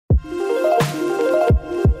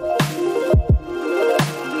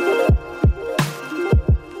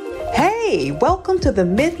welcome to the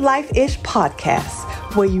Midlife-ish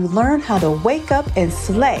podcast, where you learn how to wake up and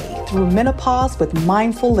slay through menopause with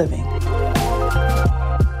mindful living.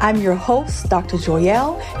 I'm your host, Dr.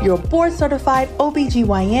 Joyelle, your board-certified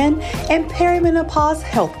OBGYN and perimenopause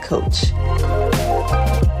health coach.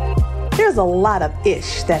 There's a lot of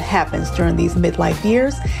ish that happens during these midlife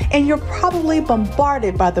years, and you're probably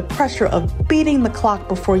bombarded by the pressure of beating the clock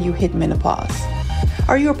before you hit menopause.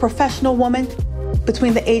 Are you a professional woman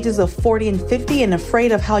between the ages of 40 and 50 and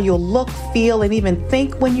afraid of how you'll look, feel, and even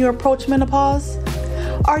think when you approach menopause?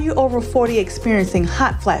 Are you over 40 experiencing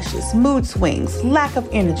hot flashes, mood swings, lack of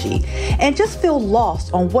energy, and just feel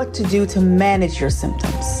lost on what to do to manage your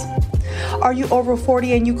symptoms? Are you over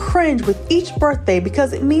 40 and you cringe with each birthday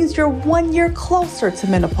because it means you're 1 year closer to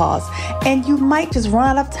menopause and you might just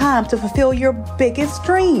run out of time to fulfill your biggest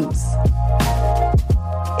dreams?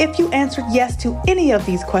 If you answered yes to any of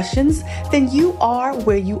these questions, then you are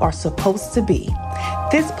where you are supposed to be.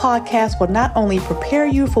 This podcast will not only prepare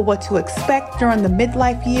you for what to expect during the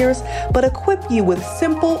midlife years, but equip you with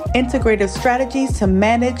simple, integrative strategies to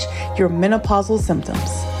manage your menopausal symptoms.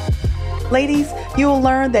 Ladies, you will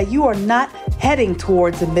learn that you are not heading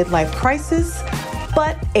towards a midlife crisis,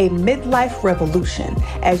 but a midlife revolution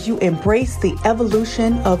as you embrace the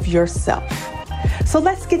evolution of yourself. So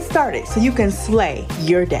let's get started so you can slay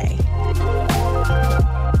your day.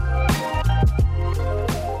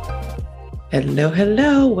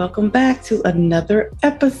 Hello. Welcome back to another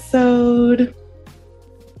episode.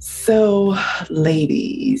 So,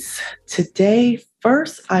 ladies, today,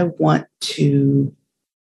 first, I want to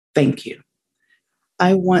thank you.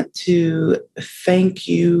 I want to thank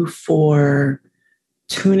you for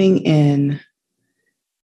tuning in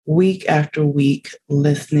week after week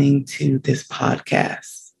listening to this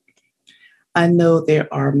podcast. I know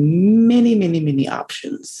there are many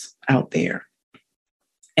options out there.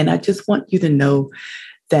 And I just want you to know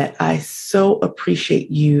that I so appreciate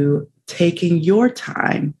you taking your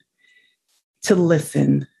time to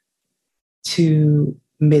listen to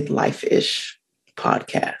Midlife-ish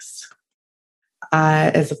podcast.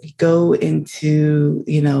 As we go into,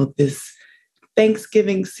 this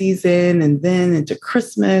Thanksgiving season and then into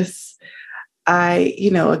Christmas, I,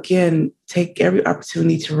 again, take every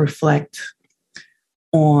opportunity to reflect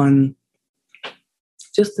on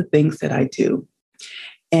just the things that I do.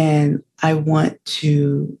 And I want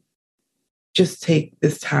to just take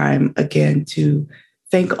this time again to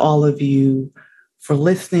thank all of you for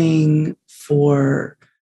listening, for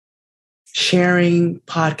sharing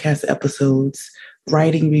podcast episodes,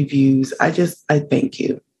 writing reviews. I thank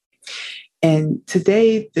you. And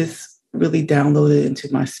today, this really downloaded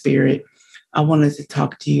into my spirit. I wanted to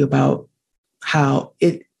talk to you about how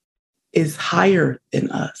it is higher than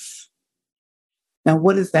us. Now,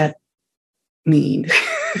 what does that mean?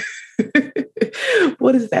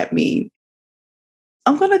 What does that mean?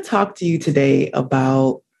 I'm going to talk to you today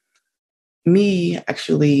about me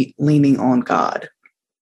actually leaning on God.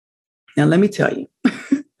 Now, let me tell you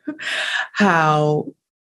how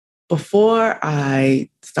before I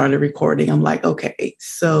started recording, I'm like, okay,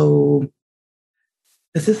 so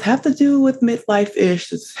does this have to do with midlife-ish?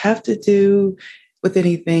 Does this have to do with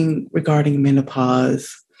anything regarding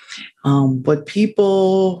menopause? What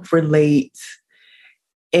people relate?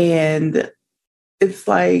 And it's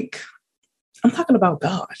like, I'm talking about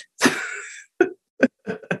God.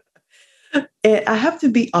 And I have to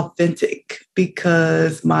be authentic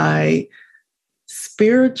because my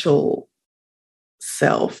spiritual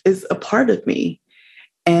self is a part of me.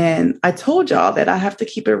 And I told y'all that I have to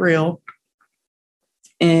keep it real.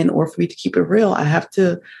 And or for me to keep it real, I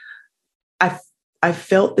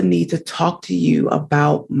felt the need to talk to you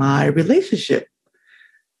about my relationship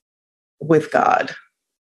with God.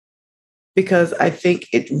 Because I think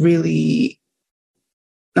it really,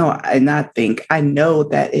 I know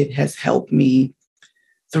that it has helped me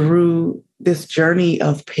through this journey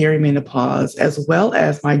of perimenopause, as well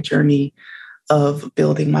as my journey of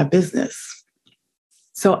building my business.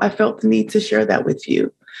 So I felt the need to share that with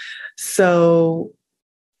you. So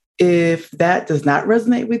if that does not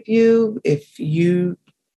resonate with you, if you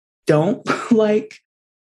don't like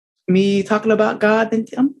me talking about God, then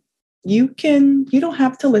you don't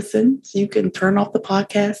have to listen. You can turn off the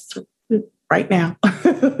podcast right now.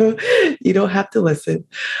 You don't have to listen.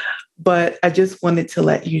 But I just wanted to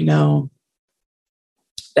let you know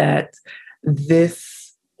that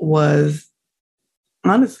this was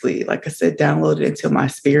honestly, like I said, downloaded into my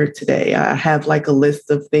spirit today. I have like a list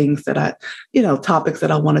of things that topics that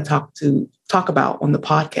I want to talk about on the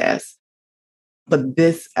podcast. But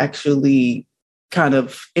this actually kind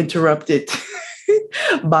of interrupted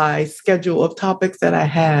my schedule of topics that I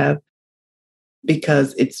have.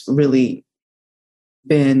 because it's really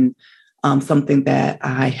been something that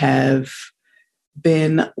I have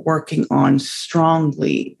been working on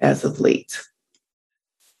strongly as of late.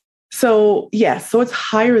 So, yes, so it's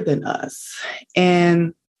higher than us.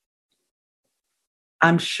 And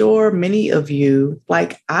I'm sure many of you,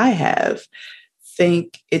 like I have,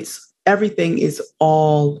 think it's everything is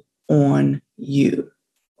all on you.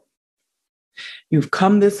 You've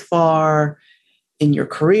come this far in your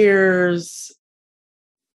careers,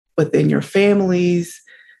 within your families,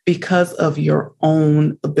 because of your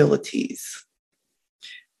own abilities.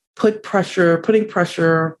 Putting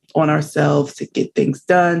pressure on ourselves to get things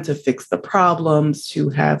done, to fix the problems, to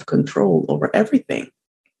have control over everything.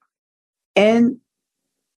 And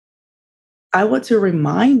I want to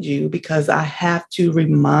remind you, because I have to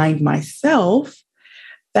remind myself,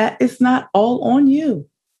 that it's not all on you.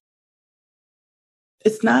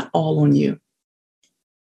 It's not all on you.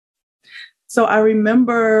 So I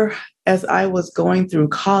remember as I was going through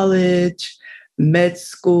college, med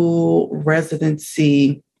school,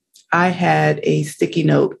 residency, I had a sticky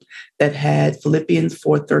note that had Philippians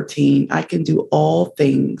 4:13. I can do all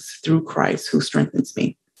things through Christ who strengthens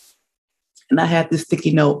me. And I had this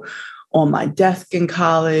sticky note on my desk in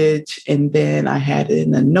college, and then I had it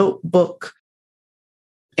in a notebook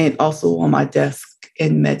and also on my desk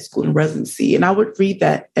in med school and residency. And I would read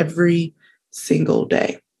that every single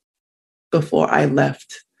day before I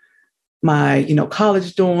left my,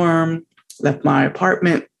 college dorm, left my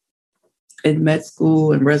apartment in med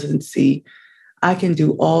school and residency. I can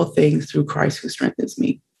do all things through Christ who strengthens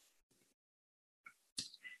me.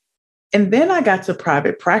 And then I got to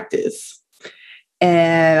private practice.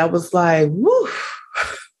 And I was like, woo,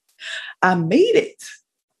 I made it.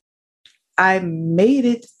 I made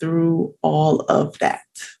it through all of that.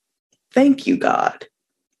 Thank you, God.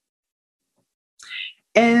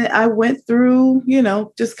 And I went through,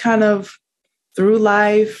 just kind of through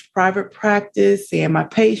life, private practice, seeing my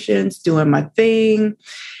patients, doing my thing,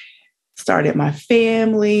 started my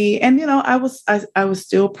family. And, I was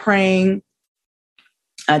still praying.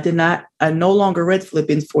 I no longer read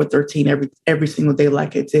Philippians 4:13 every single day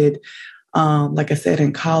like I did, like I said,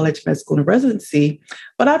 in college, med school, and residency.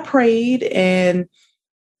 But I prayed and,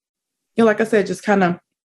 like I said, just kind of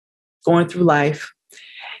going through life.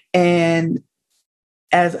 And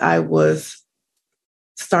as I was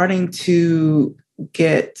starting to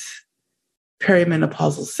get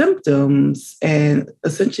perimenopausal symptoms and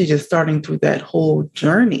essentially just starting through that whole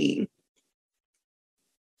journey,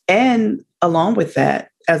 and along with that,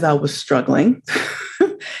 as I was struggling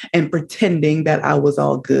and pretending that I was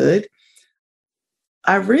all good,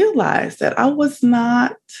 I realized that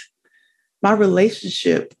my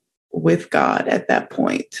relationship with God at that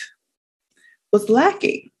point was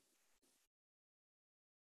lacking.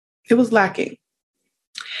 It was lacking.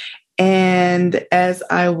 And as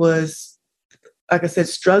I was, like I said,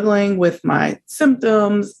 struggling with my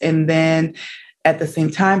symptoms, and then at the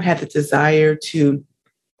same time had the desire to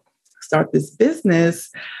start this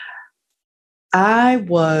business, I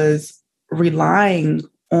was relying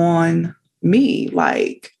on me.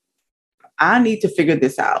 Like, I need to figure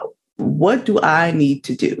this out. What do I need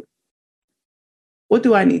to do? What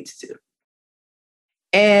do I need to do?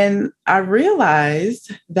 And I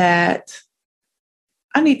realized that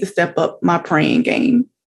I need to step up my praying game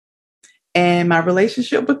and my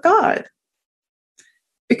relationship with God,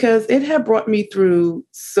 because it had brought me through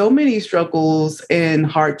so many struggles and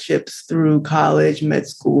hardships through college, med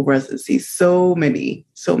school, residency, so many.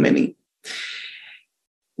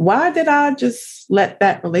 Why did I just let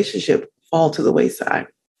that relationship fall to the wayside?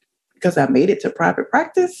 Because I made it to private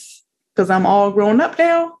practice? Because I'm all grown up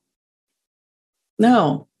now?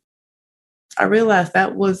 No. I realized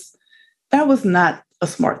that was not a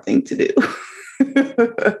smart thing to do.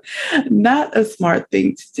 Not a smart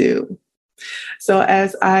thing to do. So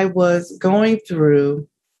as I was going through,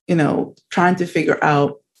 trying to figure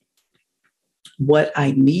out what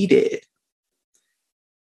I needed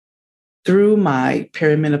through my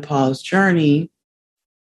perimenopause journey,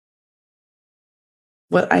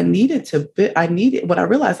 what I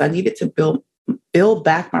realized I needed to build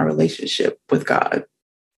back my relationship with God.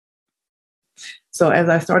 So as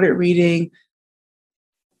I started reading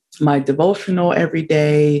my devotional every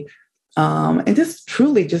day, and just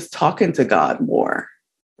truly just talking to God more,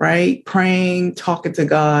 right? Praying, talking to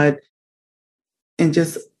God, and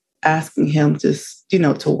just asking him just,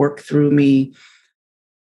 to work through me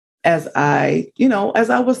as I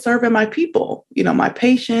was serving my people, my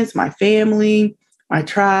patients, my family, my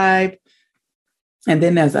tribe. And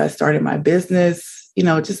then as I started my business,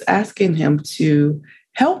 just asking him to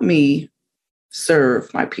help me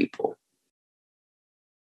serve my people,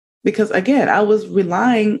 Because again, I was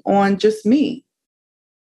relying on just me.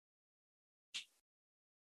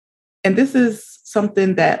 And this is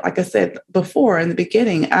something that, like I said before in the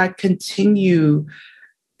beginning, I continue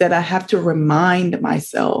that I have to remind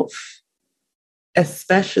myself,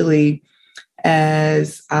 especially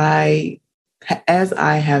as I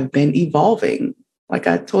have been evolving. Like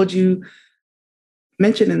I told you,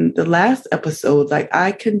 mentioned in the last episode, like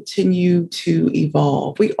I continue to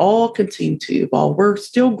evolve. We all continue to evolve. We're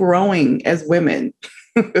still growing as women.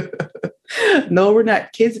 No, we're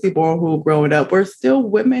not kids anymore who are growing up. We're still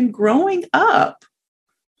women growing up.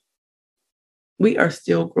 We are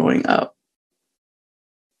still growing up.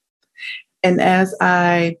 And as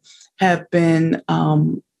I have been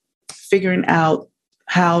figuring out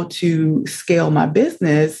how to scale my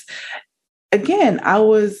business, again, I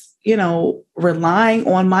was, relying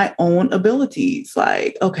on my own abilities.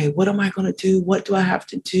 Like, okay, what am I going to do? What do I have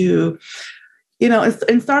to do?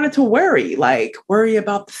 And started to worry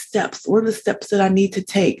about the steps. What are the steps that I need to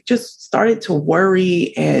take? Just started to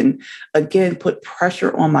worry and again, put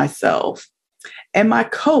pressure on myself. And my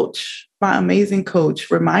coach, my amazing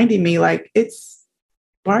coach, reminding me like,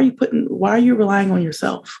 why are you relying on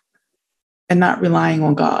yourself and not relying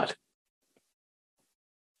on God?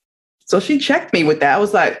 So she checked me with that. I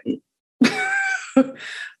was like,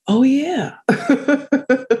 oh yeah.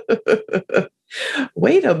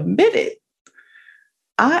 Wait a minute.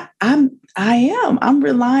 I'm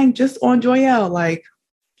relying just on Joyelle. Like,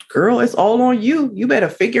 girl, it's all on you. You better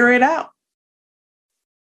figure it out.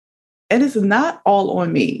 And it's not all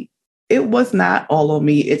on me. It was not all on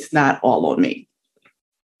me. It's not all on me.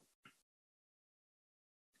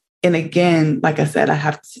 And again, like I said, I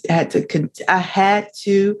have to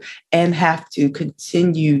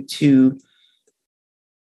continue to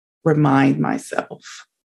remind myself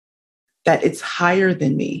that it's higher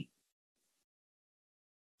than me.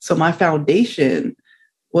 So my foundation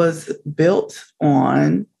was built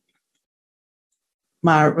on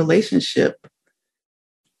my relationship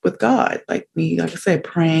with God. Like I said,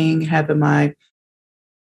 praying, having my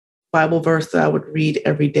Bible verse that I would read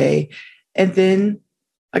every day. And then,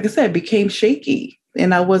 like I said, it became shaky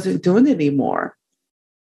and I wasn't doing it anymore.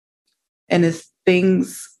 And as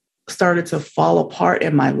things started to fall apart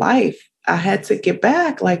in my life, I had to get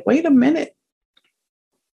back. Like, wait a minute.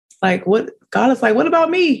 Like, what? God is like, what about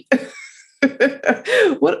me?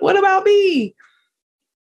 What about me?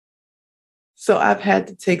 So I've had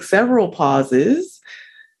to take several pauses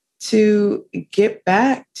to get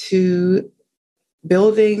back to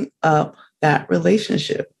building up that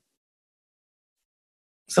relationship.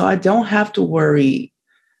 So I don't have to worry,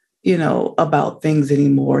 about things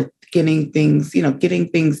anymore, getting things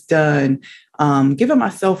done, giving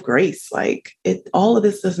myself grace. Like all of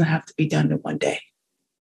this doesn't have to be done in one day.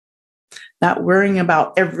 Not worrying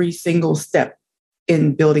about every single step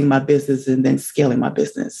in building my business and then scaling my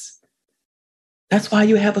business. That's why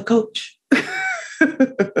you have a coach.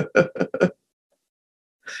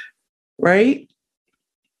 Right?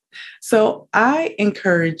 So I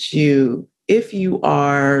encourage you, if you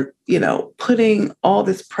are, putting all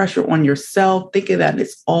this pressure on yourself, thinking that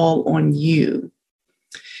it's all on you.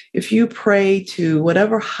 If you pray to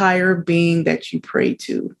whatever higher being that you pray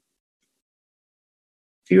to,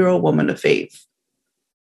 if you're a woman of faith,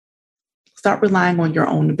 start relying on your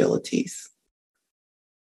own abilities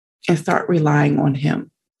and start relying on him.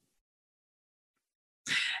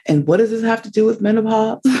 And what does this have to do with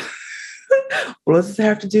menopause? What does this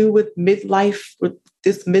have to do with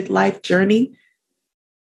this midlife journey?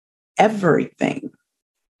 Everything.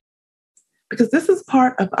 Because this is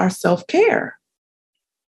part of our self-care.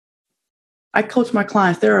 I coach my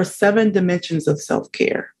clients. There are 7 dimensions of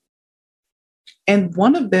self-care. And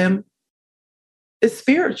one of them is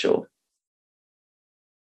spiritual.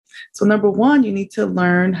 So number 1, you need to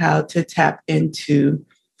learn how to tap into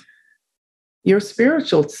your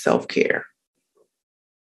spiritual self-care.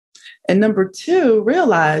 And number 2,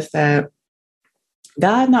 realize that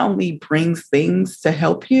God not only brings things to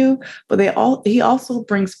help you, but he also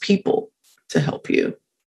brings people to help you.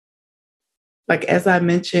 Like, as I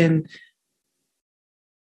mentioned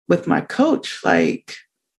with my coach, like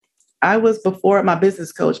I was before my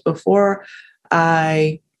business coach, before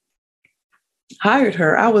I hired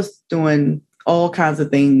her, I was doing all kinds of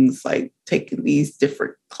things, like taking these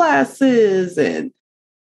different classes and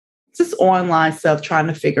just online stuff, trying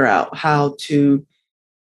to figure out how to,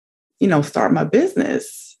 start my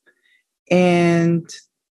business. And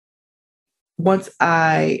once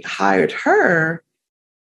I hired her,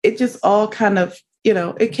 it just all kind of,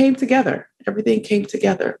 it came together. Everything came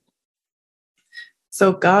together.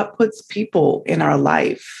 So God puts people in our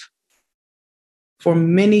life for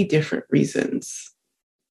many different reasons.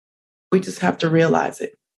 We just have to realize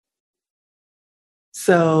it.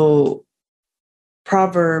 So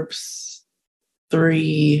Proverbs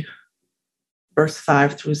 3, verse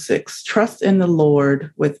 5 through 6, trust in the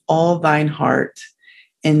Lord with all thine heart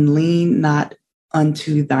and lean not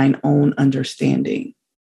unto thine own understanding.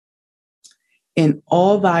 In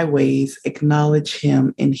all thy ways acknowledge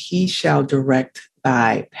him, and he shall direct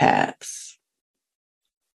thy paths.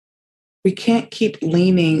 We can't keep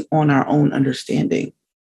leaning on our own understanding.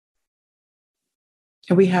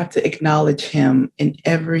 And we have to acknowledge him in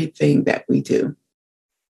everything that we do.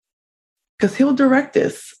 Because he'll direct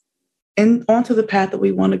us and onto the path that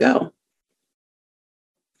we want to go.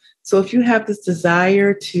 So if you have this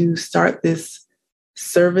desire to start this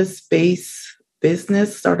service-based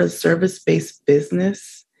business, start a service-based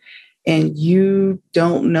business, and you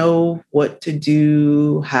don't know what to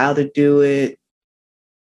do, how to do it,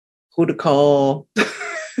 who to call,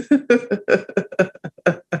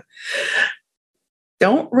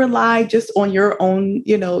 don't rely just on your own,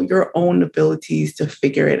 your own abilities to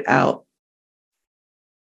figure it out.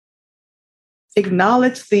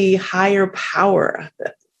 Acknowledge the higher power,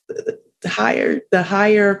 this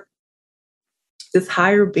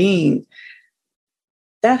higher being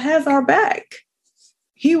that has our back.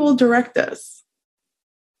 He will direct us.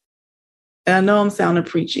 And I know I'm sounding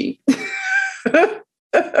preachy.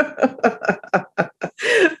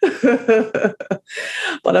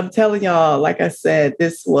 But I'm telling y'all, like I said,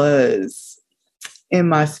 this was in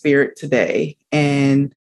my spirit today.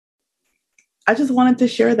 And I just wanted to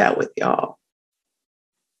share that with y'all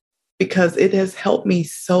because it has helped me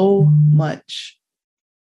so much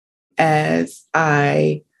as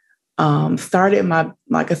I started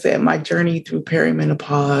my journey through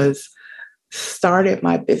perimenopause, started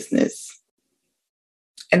my business.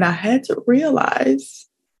 And I had to realize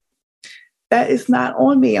that it's not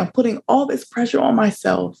on me. I'm putting all this pressure on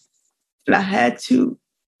myself. And I had to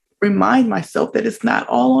remind myself that it's not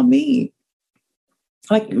all on me.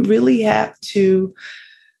 Like, you really have to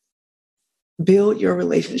build your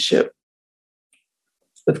relationship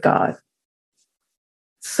with God.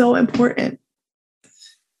 So important.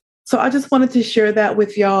 So I just wanted to share that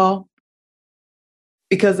with y'all.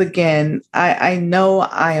 Because again, I know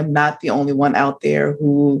I am not the only one out there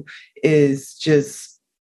who is just,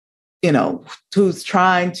 who's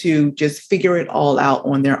trying to just figure it all out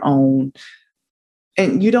on their own.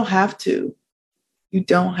 And you don't have to. You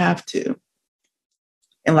don't have to.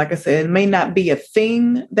 And like I said, it may not be a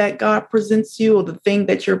thing that God presents you or the thing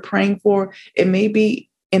that you're praying for. It may be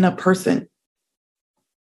in a person.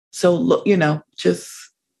 So look,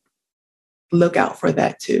 just look out for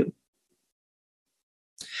that too.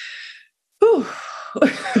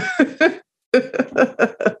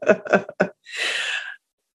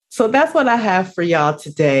 So that's what I have for y'all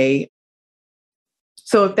today.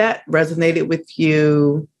 So if that resonated with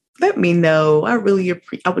you, let me know. I would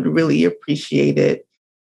really appreciate it.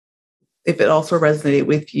 If it also resonated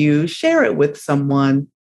with you, share it with someone.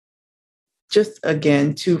 Just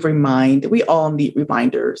again, to remind, we all need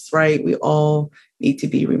reminders, right? We all need to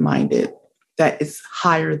be reminded that it's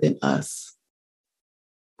higher than us.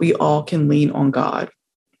 We all can lean on God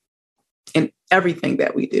in everything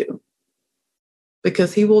that we do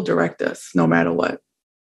because he will direct us no matter what.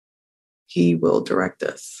 He will direct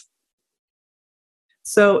us.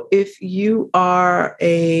 So if you are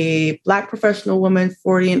a Black professional woman,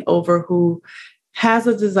 40 and over, who has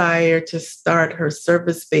a desire to start her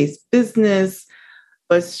service-based business,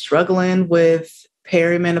 but struggling with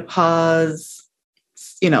perimenopause,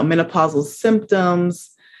 menopausal symptoms,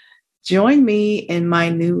 join me in my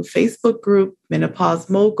new Facebook group, Menopause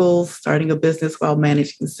Moguls, Starting a Business While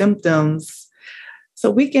Managing Symptoms. So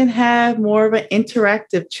we can have more of an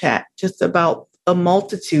interactive chat just about a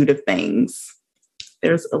multitude of things.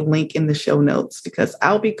 There's a link in the show notes because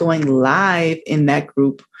I'll be going live in that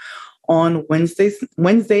group on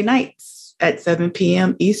Wednesday nights at 7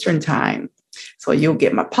 p.m. Eastern time. So you'll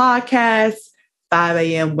get my podcast, 5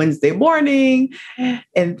 a.m. Wednesday morning,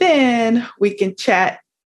 and then we can chat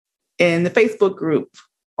in the Facebook group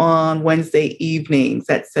on Wednesday evenings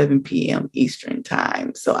at 7 p.m. Eastern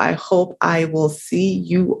time. So I hope I will see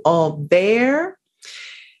you all there.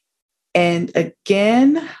 And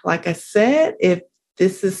again, like I said, if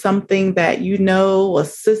this is something that a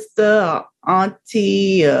sister, a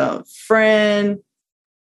auntie, a friend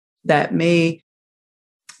that may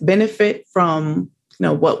benefit from,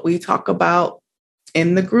 what we talk about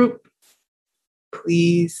in the group,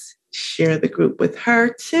 please share the group with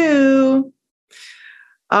her too.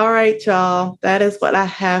 All right, y'all. That is what I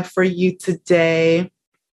have for you today.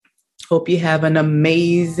 Hope you have an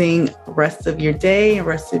amazing rest of your day and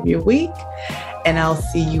rest of your week. And I'll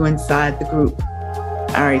see you inside the group.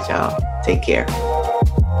 All right, y'all. Take care.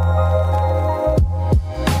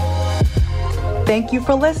 Thank you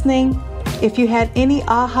for listening. If you had any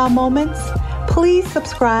aha moments, please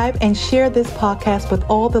subscribe and share this podcast with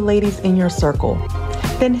all the ladies in your circle.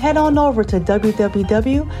 Then head on over to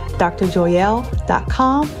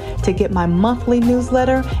www.drjoyelle.com to get my monthly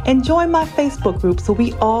newsletter and join my Facebook group so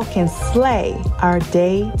we all can slay our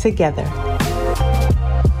day together.